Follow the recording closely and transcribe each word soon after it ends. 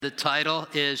The title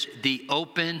is The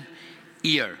Open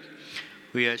Ear.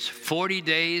 We have 40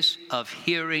 days of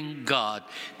hearing God.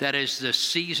 That is the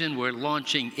season we're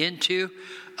launching into.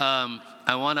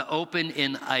 I want to open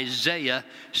in Isaiah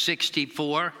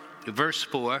 64, verse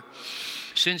 4.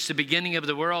 Since the beginning of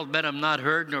the world, men have not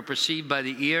heard nor perceived by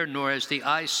the ear, nor has the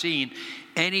eye seen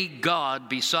any God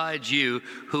besides you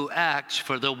who acts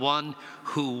for the one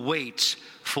who waits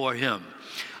for him.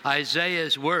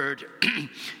 Isaiah's word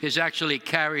is actually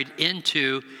carried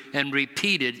into and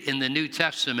repeated in the New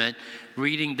Testament.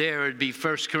 Reading there, it would be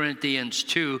 1 Corinthians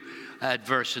 2 at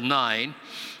verse 9.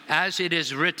 As it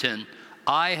is written,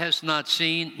 eye has not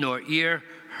seen, nor ear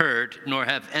heard, nor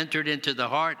have entered into the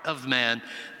heart of man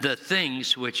the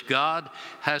things which God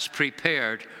has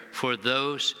prepared for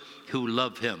those who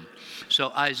love him. So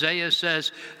Isaiah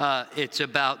says it's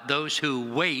about those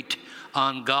who wait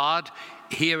on God.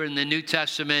 Here in the New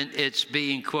Testament, it's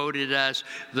being quoted as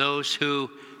those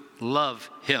who love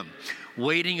him.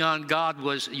 Waiting on God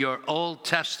was your Old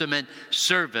Testament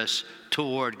service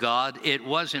toward God. It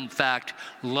was, in fact,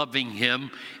 loving him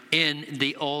in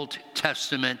the Old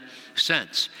Testament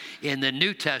sense. In the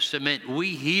New Testament,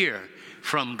 we hear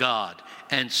from God.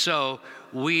 And so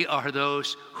we are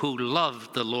those who love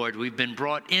the Lord. We've been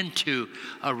brought into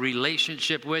a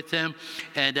relationship with him.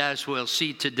 And as we'll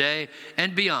see today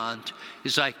and beyond,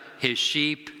 it's like his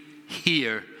sheep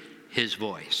hear his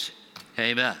voice.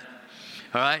 Amen.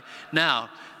 All right. Now,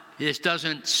 this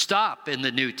doesn't stop in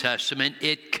the New Testament.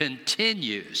 It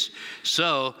continues.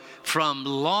 So from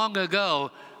long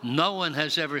ago, no one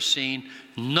has ever seen,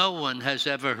 no one has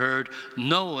ever heard,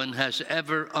 no one has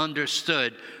ever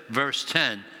understood. Verse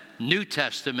 10, New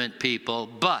Testament people,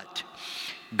 but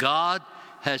God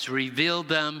has revealed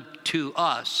them to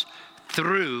us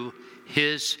through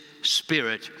his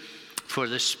Spirit. For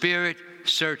the Spirit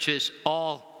searches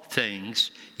all things,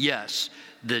 yes,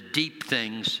 the deep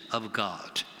things of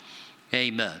God.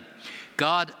 Amen.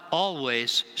 God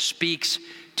always speaks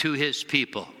to his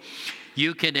people.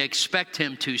 You can expect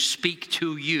him to speak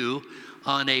to you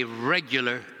on a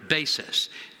regular basis,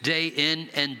 day in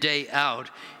and day out,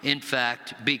 in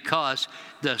fact, because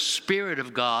the Spirit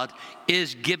of God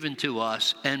is given to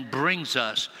us and brings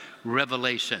us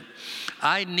revelation.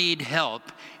 I need help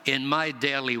in my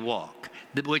daily walk,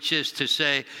 which is to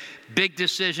say, big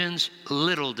decisions,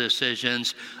 little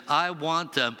decisions. I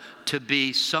want them to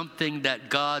be something that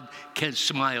God can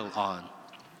smile on.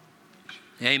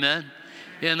 Amen?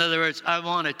 In other words, I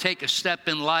want to take a step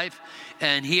in life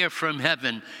and hear from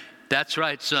heaven, that's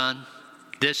right, son,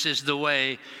 this is the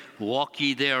way, walk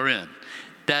ye therein.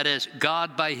 That is,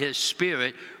 God by his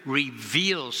Spirit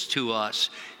reveals to us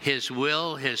his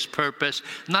will, his purpose,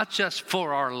 not just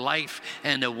for our life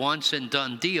and a once and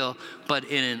done deal, but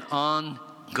in an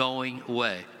ongoing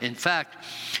way. In fact,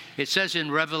 it says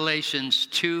in Revelations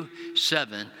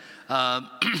 2:7,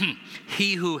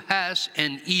 he who has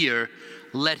an ear,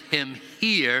 let him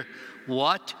hear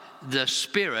what the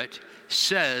Spirit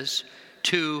says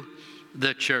to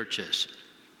the churches.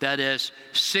 That is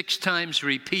 6 times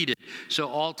repeated. So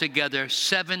altogether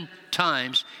 7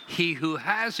 times, he who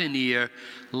has an ear,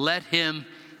 let him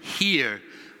hear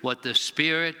what the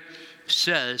Spirit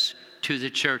says to the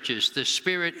churches. The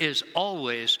Spirit is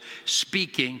always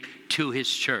speaking to his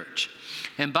church.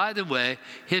 And by the way,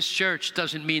 his church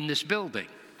doesn't mean this building.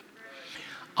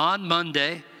 On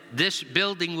Monday, this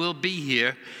building will be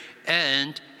here,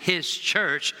 and his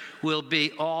church will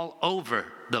be all over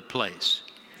the place.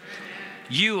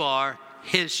 You are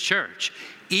his church.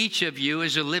 Each of you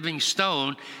is a living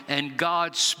stone, and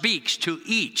God speaks to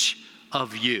each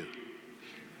of you.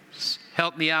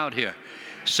 Help me out here.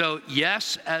 So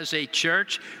yes, as a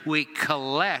church, we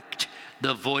collect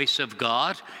the voice of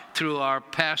God through our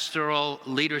pastoral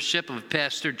leadership of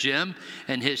Pastor Jim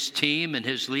and his team and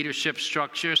his leadership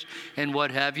structures and what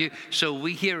have you. So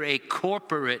we hear a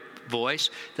corporate voice,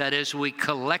 that is, we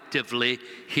collectively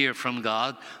hear from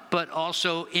God, but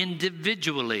also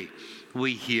individually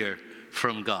we hear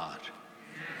from God.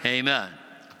 Amen.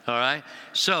 All right?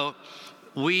 So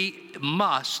we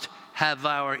must have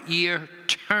our ear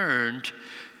turned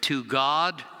to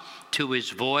God, to his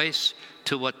voice,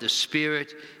 to what the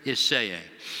Spirit is saying.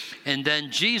 And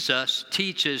then Jesus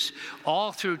teaches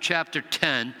all through chapter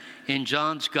 10 in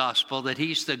John's Gospel that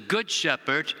he's the good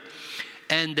shepherd,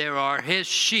 and there are his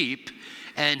sheep,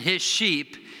 and his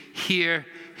sheep hear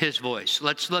his voice.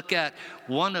 Let's look at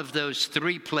one of those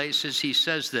 3 places he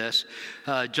says this.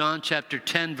 John chapter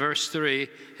 10, verse 3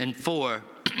 and 4.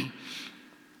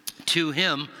 To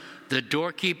him the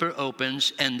doorkeeper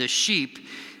opens, and the sheep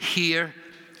hear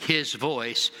his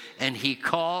voice, and he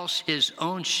calls his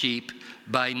own sheep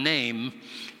by name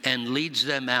and leads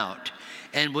them out.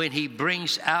 And when he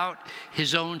brings out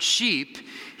his own sheep,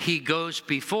 he goes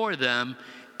before them,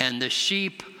 and the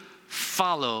sheep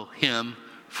follow him,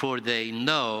 for they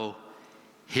know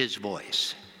his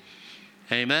voice.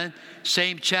 Amen.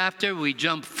 Same chapter, we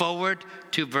jump forward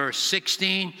to verse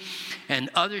 16. And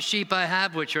other sheep I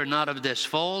have, which are not of this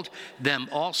fold, them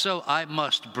also I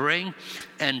must bring,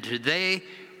 and they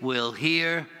will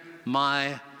hear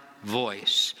my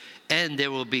voice. And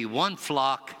there will be one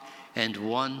flock and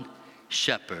one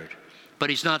shepherd. But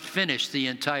he's not finished. The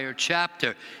entire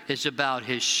chapter is about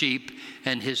his sheep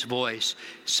and his voice.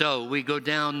 So we go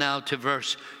down now to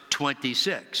verse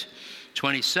 27.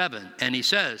 And he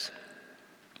says,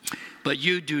 but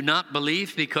you do not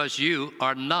believe because you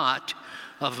are not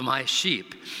of my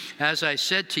sheep. As I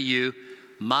said to you,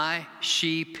 my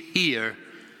sheep hear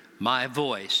my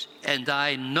voice, and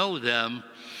I know them,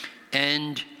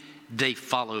 and they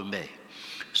follow me.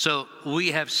 So we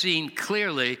have seen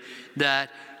clearly that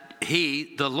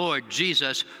he, the Lord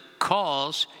Jesus,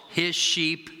 calls his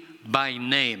sheep by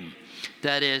name.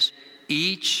 That is,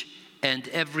 each and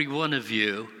every one of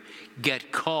you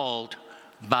get called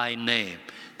by name.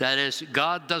 That is,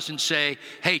 God doesn't say,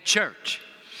 hey, church,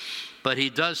 but he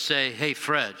does say, hey,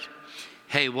 Fred,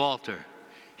 hey, Walter,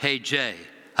 hey, Jay.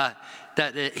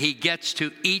 That he gets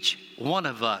to each one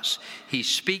of us. He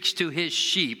speaks to his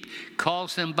sheep,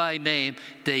 calls them by name.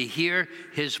 They hear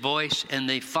his voice and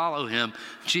they follow him.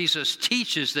 Jesus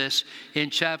teaches this in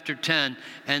chapter 10.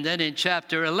 And then in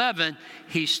chapter 11,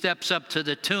 he steps up to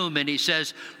the tomb and he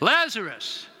says,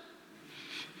 Lazarus,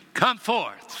 come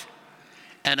forth.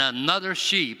 And another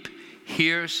sheep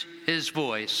hears his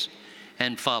voice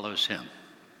and follows him.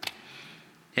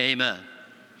 Amen.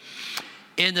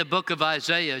 In the book of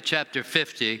Isaiah, chapter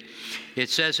 50, it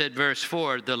says at verse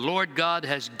 4, the Lord God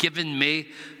has given me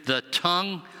the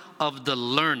tongue of the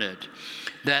learned,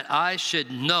 that I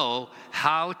should know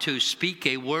how to speak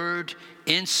a word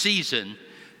in season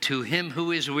to him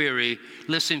who is weary.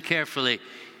 Listen carefully.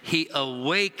 He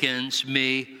awakens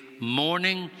me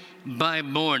morning by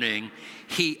morning.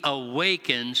 He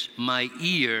awakens my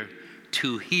ear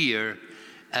to hear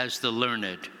as the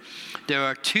learned. There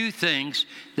are two things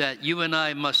that you and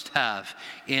I must have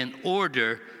in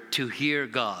order to hear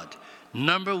God.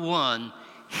 Number one,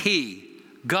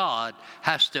 God,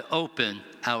 has to open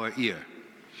our ear.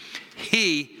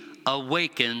 He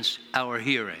awakens our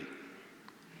hearing.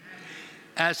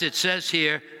 As it says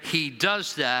here, he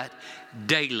does that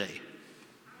daily.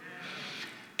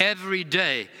 Every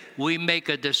day we make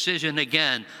a decision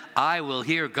again, I will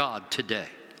hear God today.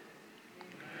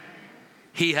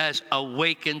 He has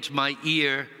awakened my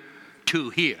ear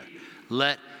to hear.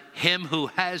 Let him who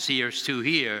has ears to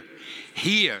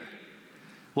hear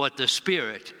what the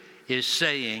Spirit is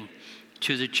saying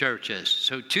to the churches.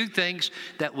 So two things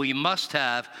that we must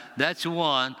have, that's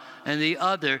one. And the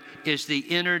other is the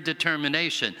inner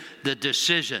determination, the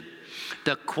decision,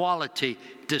 the quality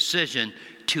decision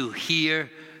to hear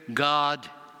God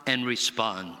and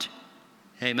respond.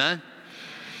 Amen?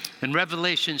 In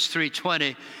Revelations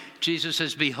 3:20, Jesus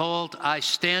says, behold, I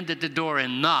stand at the door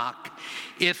and knock.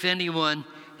 If anyone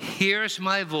hears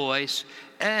my voice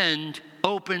and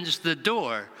opens the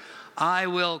door, I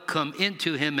will come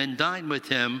into him and dine with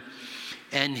him,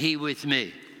 and he with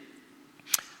me.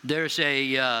 There's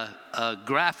a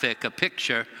graphic, a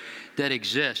picture that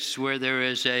exists where there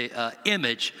is a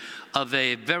image of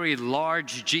a very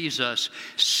large Jesus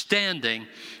standing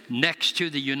next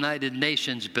to the United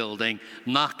Nations building,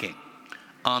 knocking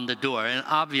on the door. And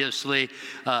obviously,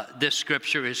 this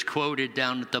scripture is quoted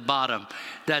down at the bottom.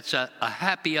 That's a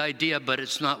happy idea, but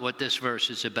it's not what this verse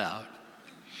is about.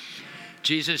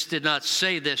 Jesus did not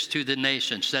say this to the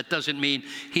nations. That doesn't mean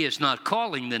he is not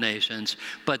calling the nations,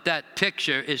 but that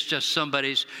picture is just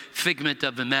somebody's figment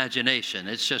of imagination.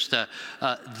 It's just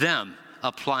them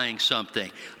applying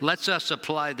something. Let's us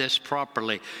apply this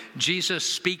properly. Jesus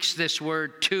speaks this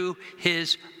word to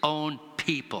his own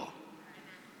people.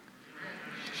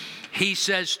 He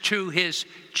says to his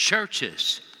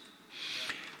churches,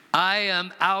 I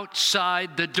am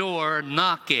outside the door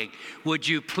knocking. Would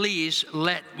you please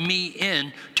let me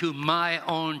in to my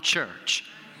own church?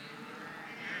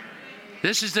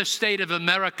 This is the state of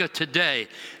America today.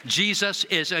 Jesus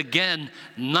is again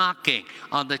knocking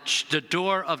on the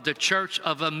door of the Church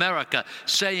of America,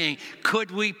 saying,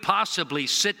 could we possibly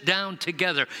sit down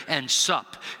together and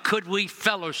sup? Could we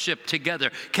fellowship together?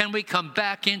 Can we come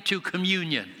back into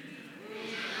communion?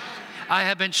 I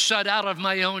have been shut out of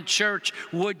my own church.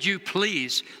 Would you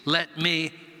please let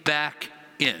me back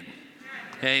in?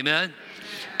 Amen.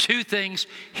 Two things.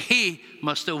 He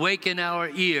must awaken our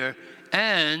ear,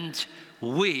 and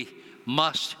we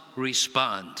must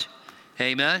respond.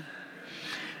 Amen?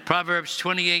 Proverbs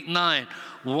 28:9.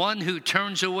 One who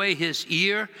turns away his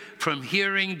ear from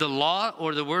hearing the law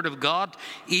or the word of God,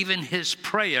 even his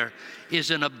prayer is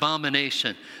an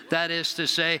abomination. That is to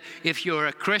say, if you're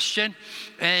a Christian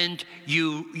and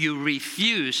you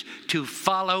refuse to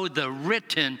follow the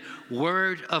written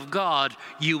word of God,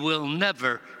 you will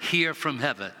never hear from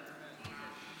heaven.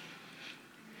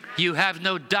 You have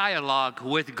no dialogue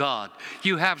with God.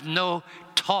 You have no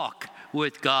talk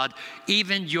with God.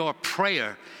 Even your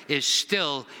prayer is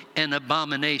still an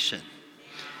abomination.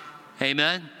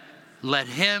 Amen? Let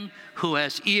him who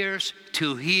has ears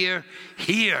to hear,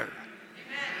 hear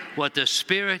what the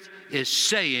Spirit is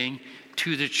saying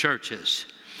to the churches.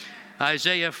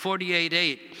 Isaiah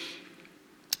 48:8.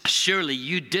 Surely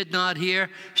you did not hear,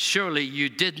 surely you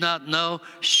did not know,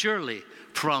 surely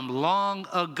from long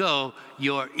ago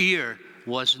your ear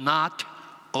was not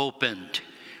opened.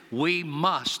 We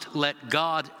must let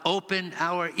God open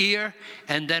our ear,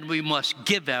 and then we must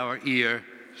give our ear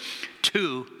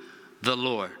to the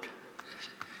Lord.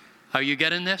 Are you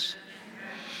getting this?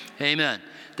 Amen.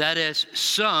 That is,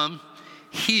 some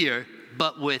hear,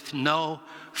 but with no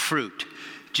fruit.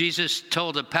 Jesus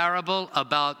told a parable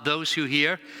about those who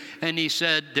hear, and he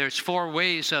said there's 4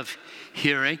 ways of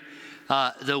hearing.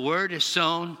 The word is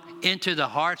sown into the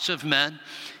hearts of men,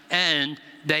 and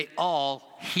they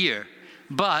all hear.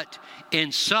 But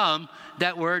in some,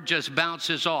 that word just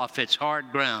bounces off. It's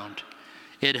hard ground.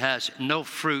 It has no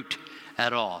fruit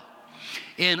at all.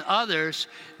 In others,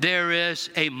 there is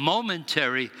a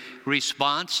momentary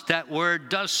response. That word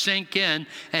does sink in,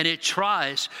 and it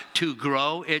tries to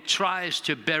grow. It tries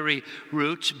to bury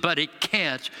roots, but it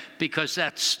can't, because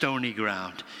that's stony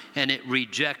ground. And it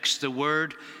rejects the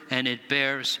word, and it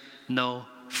bears no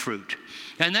fruit.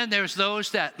 And then there's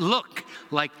those that look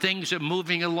like things are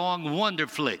moving along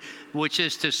wonderfully, which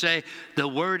is to say, the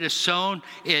word is sown,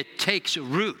 it takes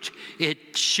root,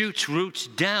 it shoots roots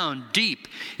down deep,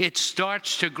 it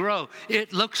starts to grow.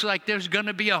 It looks like there's going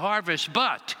to be a harvest,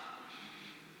 but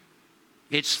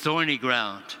it's thorny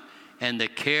ground, and the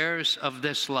cares of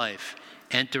this life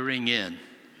entering in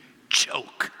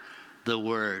choke the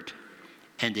word,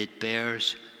 and it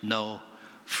bears no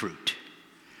fruit.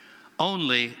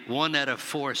 Only 1 out of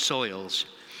 4 soils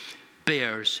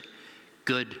bears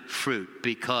good fruit,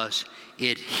 because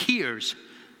it hears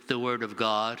the word of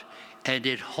God and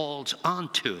it holds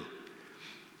onto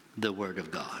the word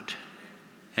of God.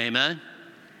 Amen?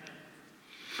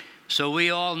 So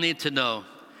we all need to know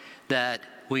that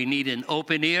we need an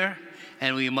open ear,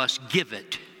 and we must give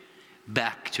it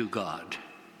back to God.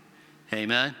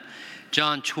 Amen?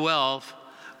 John 12,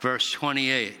 verse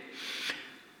 28.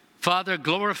 Father,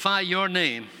 glorify your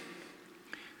name.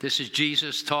 This is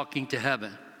Jesus talking to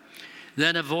heaven.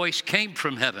 Then a voice came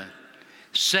from heaven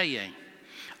saying,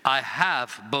 I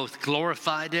have both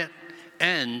glorified it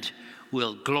and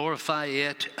will glorify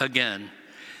it again.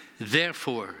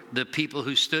 Therefore, the people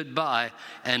who stood by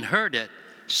and heard it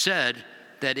said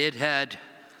that it had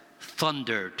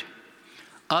thundered.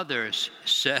 Others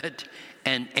said,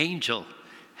 an angel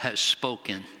has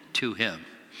spoken to him.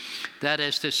 That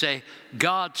is to say,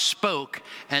 God spoke,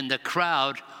 and the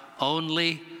crowd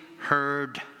only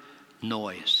heard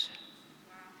noise.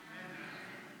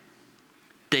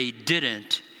 They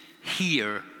didn't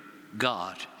hear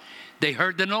God. They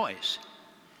heard the noise.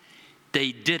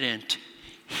 They didn't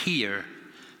hear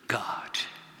God.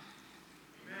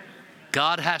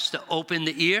 God has to open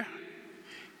the ear.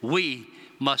 We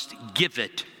must give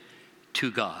it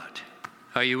to God.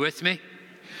 Are you with me?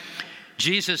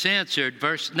 Jesus answered,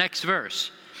 next verse,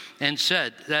 and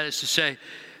said, that is to say,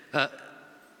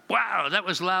 wow, that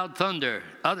was loud thunder.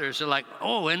 Others are like,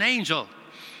 oh, an angel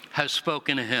has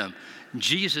spoken to him.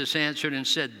 Jesus answered and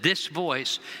said, this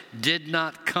voice did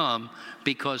not come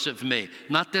because of me.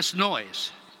 Not this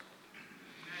noise.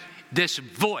 This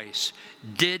voice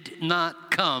did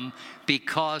not come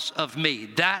because of me.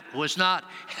 That was not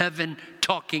heaven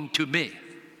talking to me,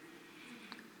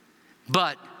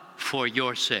 but for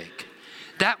your sake.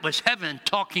 That was heaven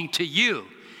talking to you,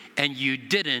 and you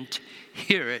didn't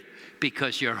hear it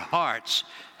because your hearts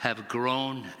have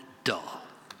grown dull.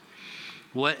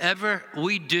 Whatever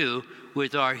we do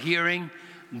with our hearing,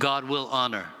 God will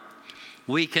honor.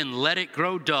 We can let it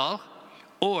grow dull,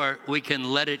 or we can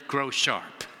let it grow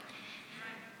sharp.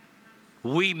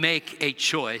 We make a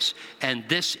choice, and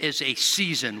this is a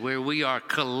season where we are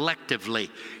collectively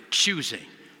choosing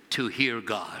to hear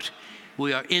God.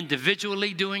 We are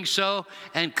individually doing so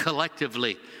and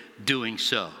collectively doing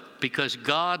so, because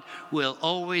God will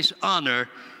always honor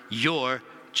your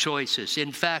choices.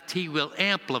 In fact, he will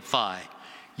amplify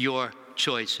your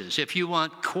choices. If you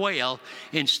want quail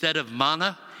instead of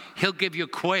manna, he'll give you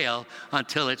quail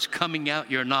until it's coming out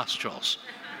your nostrils.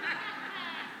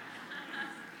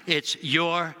 It's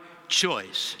your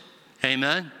choice.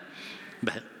 Amen?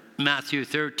 Matthew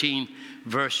 13,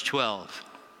 verse 12.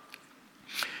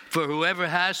 For whoever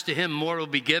has, to him more will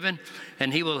be given,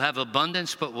 and he will have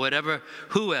abundance. But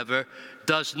whoever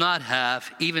does not have,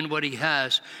 even what he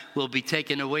has, will be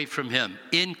taken away from him.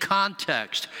 In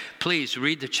context, please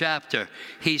read the chapter.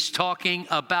 He's talking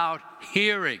about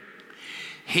hearing.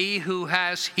 He who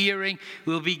has hearing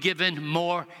will be given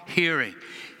more hearing.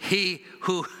 He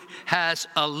who has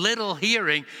a little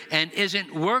hearing and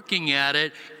isn't working at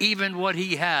it, even what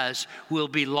he has will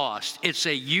be lost. It's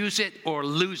a use it or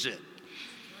lose it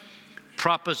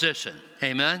proposition.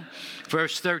 Amen?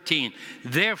 Verse 13,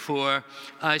 therefore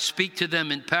I speak to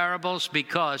them in parables,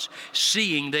 because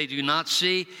seeing they do not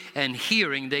see, and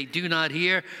hearing they do not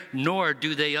hear, nor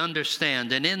do they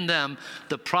understand. And in them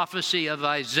the prophecy of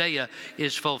Isaiah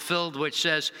is fulfilled, which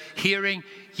says, hearing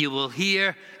you will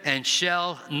hear and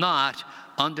shall not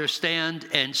understand,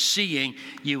 and seeing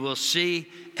you will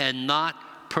see and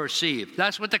not perceive.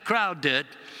 That's what the crowd did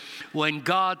when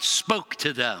God spoke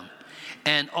to them.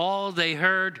 And all they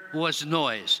heard was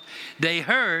noise. They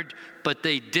heard, but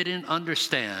they didn't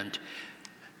understand.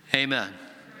 Amen.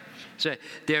 So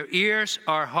their ears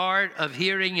are hard of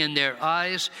hearing, and their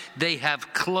eyes they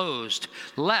have closed,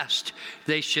 lest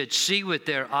they should see with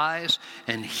their eyes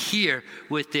and hear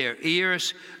with their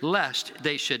ears, lest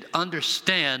they should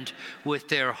understand with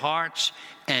their hearts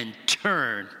and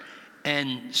turn,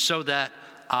 and so that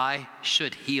I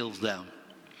should heal them.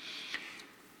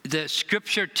 The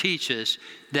scripture teaches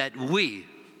that we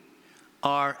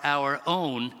are our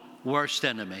own worst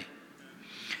enemy.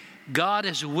 God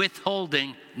is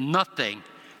withholding nothing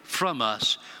from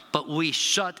us, but we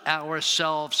shut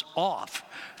ourselves off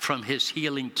from his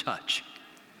healing touch.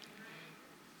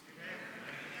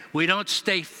 We don't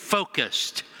stay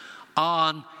focused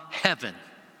on heaven.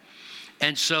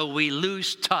 And so we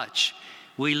lose touch,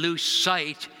 we lose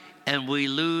sight, and we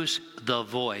lose the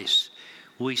voice.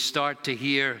 We start to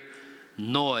hear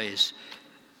noise.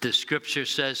 The scripture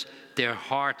says their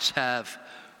hearts have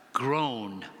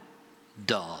grown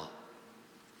dull.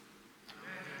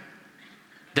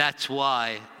 That's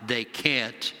why they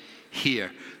can't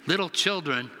hear. Little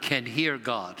children can hear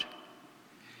God,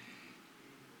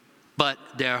 but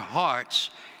their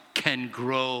hearts can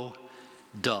grow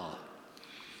dull.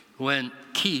 When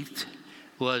Keith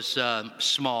was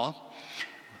small,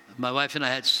 my wife and I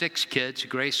had 6 kids.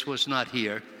 Grace was not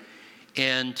here.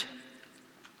 And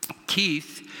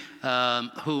Keith,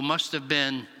 who must have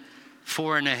been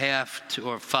 4.5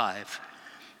 or 5,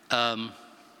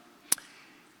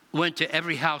 went to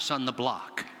every house on the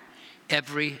block.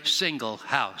 Every single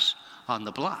house on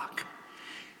the block.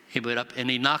 He went up and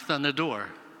he knocked on the door.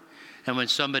 And when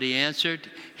somebody answered,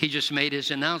 he just made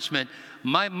his announcement,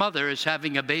 my mother is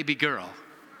having a baby girl.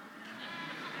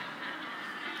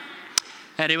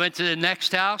 And he went to the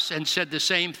next house and said the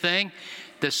same thing,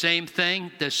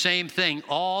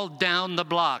 all down the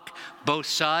block, both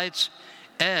sides.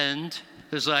 And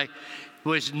it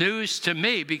was news to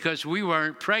me because we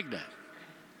weren't pregnant.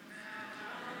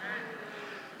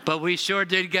 But we sure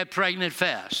did get pregnant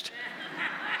fast.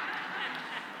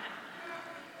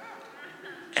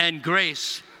 And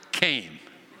grace came.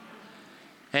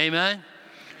 Amen?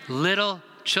 Little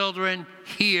children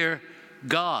hear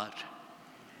God.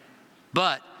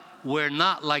 But we're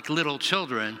not like little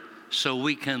children, so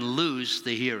we can lose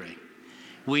the hearing.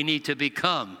 We need to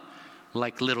become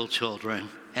like little children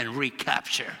and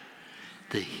recapture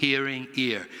the hearing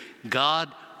ear.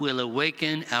 God will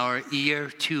awaken our ear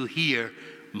to hear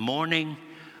morning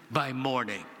by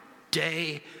morning,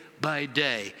 day by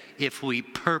day, if we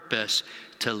purpose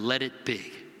to let it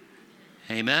be.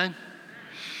 Amen?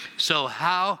 So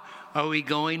how are we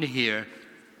going to hear?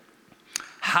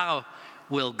 How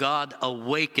will God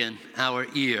awaken our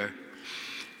ear?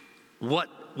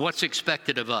 What's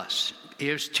expected of us?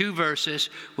 Here's 2 verses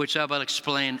which I will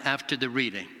explain after the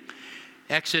reading.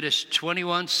 Exodus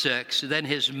 21:6, then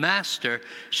his master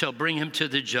shall bring him to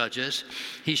the judges.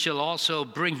 He shall also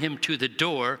bring him to the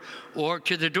door or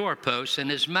to the doorpost, and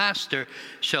his master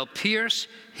shall pierce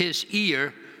his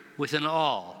ear with an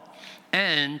awl,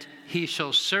 and he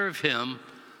shall serve him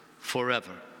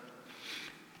forever.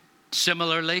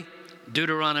 Similarly,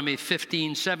 Deuteronomy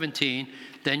 15:17,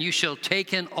 then you shall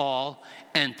take an awl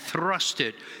and thrust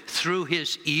it through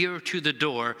his ear to the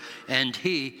door, and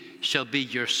he shall be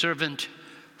your servant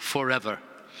forever.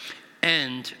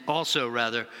 And also,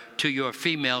 to your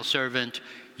female servant,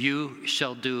 you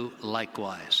shall do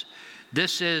likewise.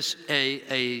 This is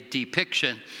a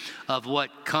depiction of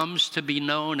what comes to be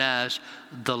known as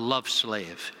the love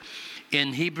slave.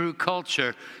 In Hebrew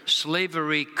culture,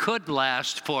 slavery could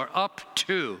last for up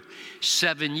to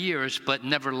 7 years, but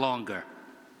never longer.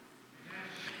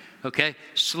 Okay?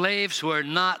 Slaves were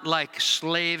not like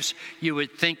slaves you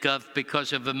would think of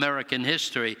because of American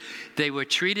history. They were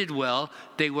treated well.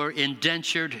 They were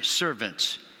indentured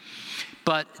servants.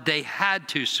 But they had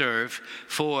to serve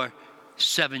for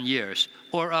 7 years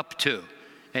or up to.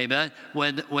 Amen?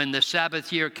 When the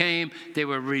Sabbath year came, they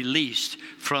were released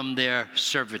from their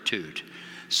servitude.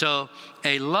 So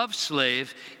a love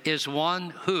slave is one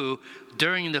who,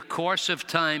 during the course of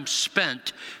time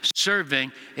spent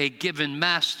serving a given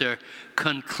master,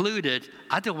 concluded,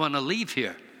 I don't want to leave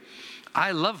here.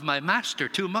 I love my master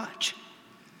too much.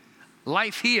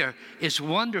 Life here is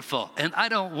wonderful, and I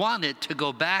don't want it to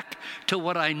go back to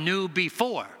what I knew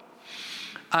before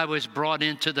I was brought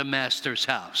into the master's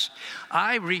house.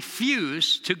 I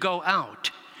refuse to go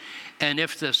out. And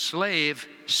if the slave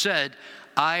said,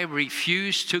 I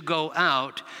refuse to go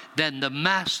out, then the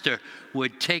master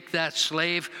would take that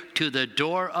slave to the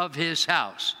door of his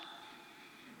house,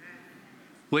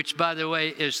 which, by the way,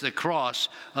 is the cross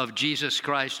of Jesus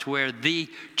Christ, where the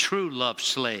true love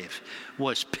slave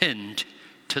was pinned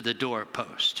to the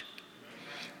doorpost.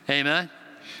 Amen?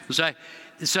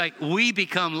 It's like we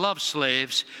become love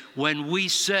slaves when we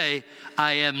say,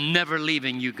 I am never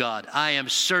leaving you, God. I am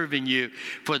serving you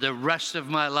for the rest of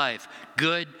my life.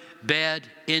 Good, bad,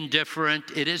 indifferent.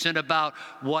 It isn't about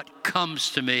what comes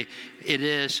to me. It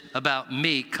is about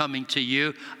me coming to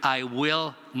you. I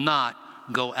will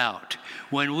not go out.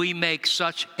 When we make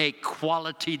such a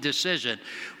quality decision,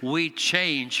 we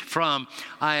change from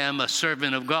I am a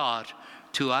servant of God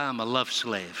to I am a love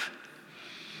slave.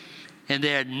 And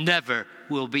there never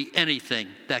will be anything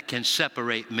that can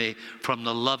separate me from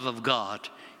the love of God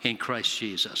in Christ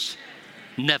Jesus.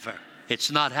 Never. It's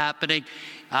not happening.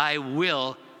 I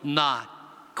will not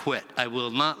quit. I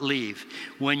will not leave.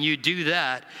 When you do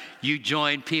that, you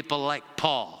join people like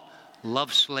Paul,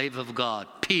 love slave of God.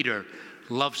 Peter,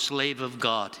 love slave of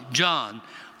God. John,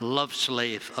 love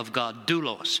slave of God.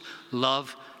 Doulos,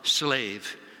 love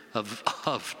slave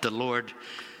of the Lord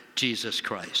Jesus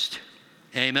Christ.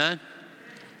 Amen?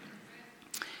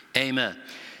 Amen.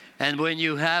 And when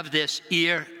you have this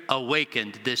ear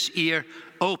awakened, this ear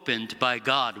opened by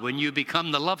God, when you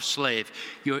become the love slave,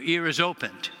 your ear is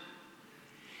opened.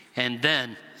 And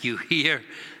then you hear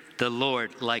the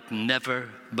Lord like never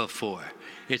before.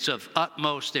 It's of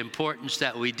utmost importance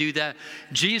that we do that.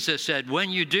 Jesus said, when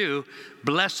you do,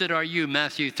 blessed are you,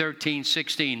 Matthew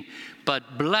 13:16.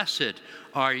 But blessed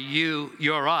are you,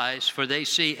 your eyes, for they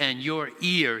see, and your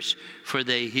ears, for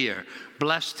they hear.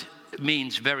 Blessed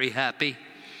means very happy.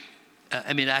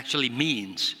 Actually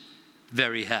means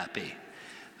very happy.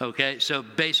 Okay, so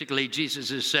basically Jesus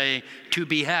is saying, to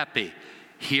be happy,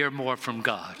 hear more from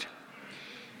God.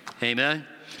 Amen.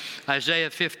 Isaiah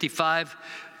 55,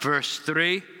 verse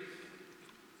 3.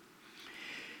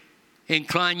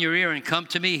 Incline your ear and come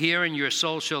to me, hear, and your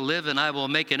soul shall live, and I will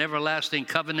make an everlasting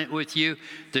covenant with you,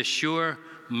 the sure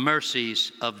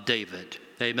mercies of David.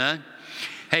 Amen.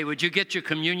 Hey, would you get your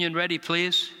communion ready,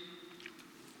 please?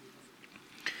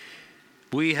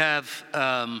 We have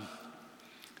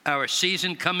our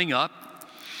season coming up,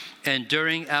 and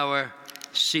during our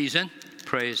season,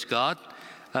 praise God,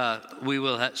 we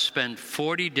will spend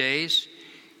 40 days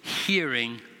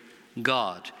hearing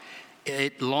God.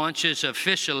 It launches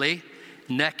officially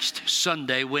next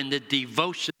Sunday when the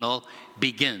devotional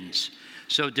begins.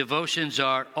 So devotions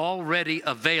are already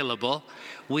available.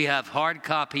 We have hard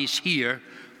copies here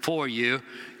for you.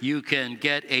 You can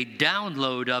get a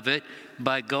download of it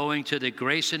by going to the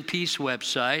Grace and Peace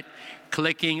website,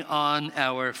 clicking on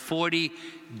our 40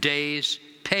 days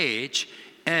page,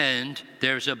 and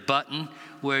there's a button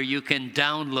where you can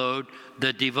download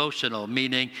the devotional,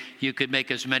 meaning you could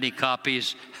make as many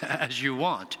copies as you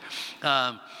want.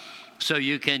 So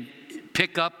you can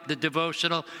pick up the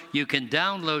devotional, you can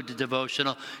download the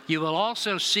devotional. You will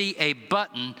also see a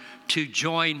button to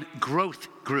join growth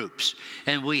groups,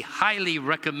 and we highly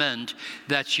recommend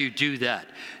that you do that.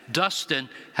 Dustin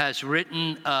has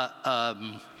written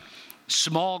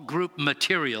small group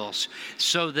materials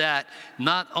so that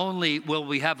not only will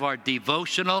we have our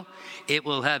devotional, it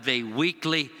will have a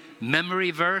weekly memory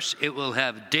verse, it will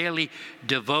have daily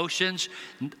devotions.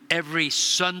 Every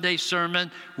Sunday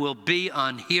sermon will be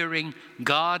on hearing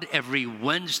God. Every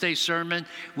Wednesday sermon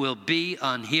will be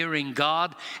on hearing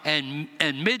God. And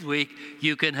midweek,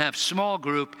 you can have small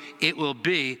group. It will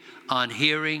be on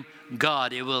hearing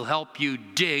God. It will help you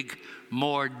dig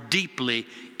more deeply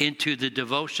into the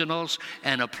devotionals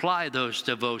and apply those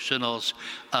devotionals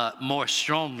more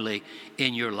strongly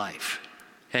in your life.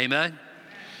 Amen?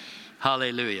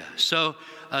 Hallelujah. So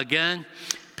again,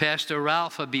 Pastor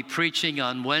Ralph will be preaching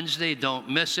on Wednesday. Don't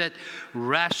miss it.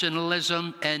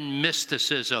 Rationalism and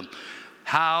mysticism.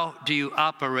 How do you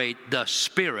operate the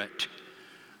spirit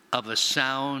of a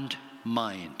sound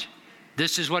mind?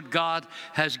 This is what God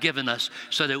has given us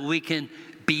so that we can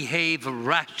behave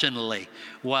rationally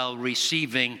while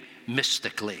receiving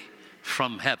mystically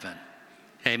from heaven.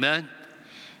 Amen?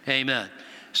 Amen.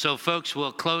 So, folks,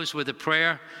 we'll close with a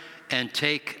prayer and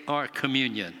take our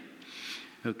communion.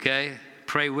 Okay?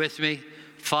 Pray with me.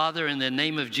 Father, in the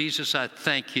name of Jesus, I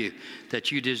thank you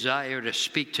that you desire to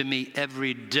speak to me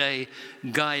every day,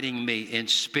 guiding me in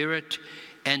spirit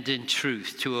and in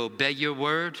truth to obey your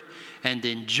word and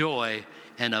enjoy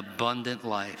an abundant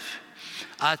life.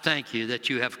 I thank you that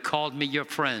you have called me your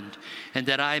friend and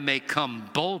that I may come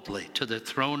boldly to the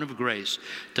throne of grace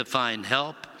to find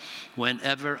help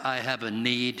whenever I have a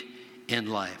need in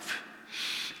life.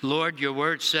 Lord, your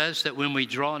word says that when we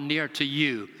draw near to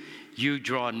you, you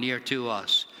draw near to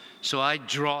us. So I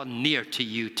draw near to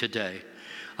you today.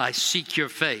 I seek your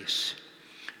face,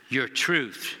 your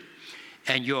truth,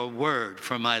 and your word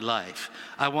for my life.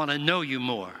 I want to know you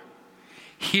more,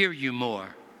 hear you more,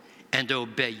 and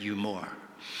obey you more.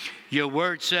 Your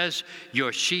word says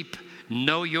your sheep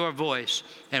know your voice,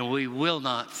 and we will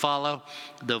not follow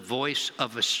the voice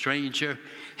of a stranger.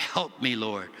 Help me,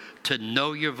 Lord, to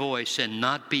know your voice and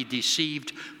not be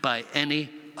deceived by any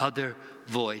other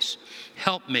voice.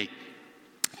 Help me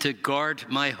to guard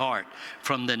my heart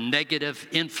from the negative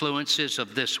influences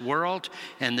of this world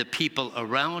and the people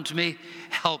around me.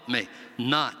 Help me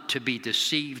not to be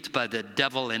deceived by the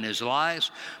devil and his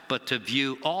lies, but to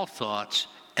view all thoughts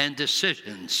and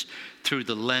decisions through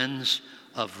the lens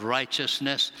of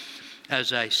righteousness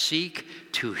as I seek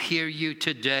to hear you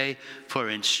today for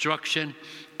instruction,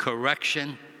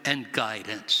 correction, and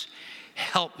guidance.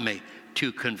 Help me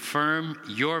to confirm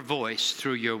your voice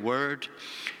through your word.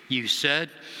 You said,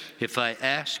 if I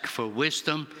ask for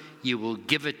wisdom, you will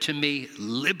give it to me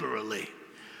liberally.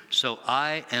 So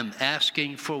I am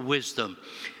asking for wisdom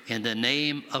in the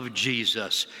name of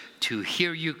Jesus to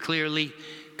hear you clearly,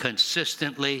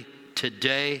 consistently,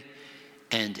 today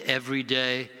and every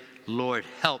day. Lord,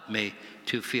 help me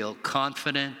to feel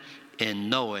confident in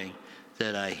knowing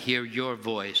that I hear your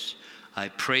voice. I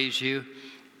praise you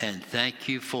and thank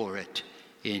you for it.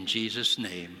 In Jesus'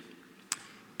 name,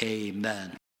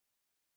 amen.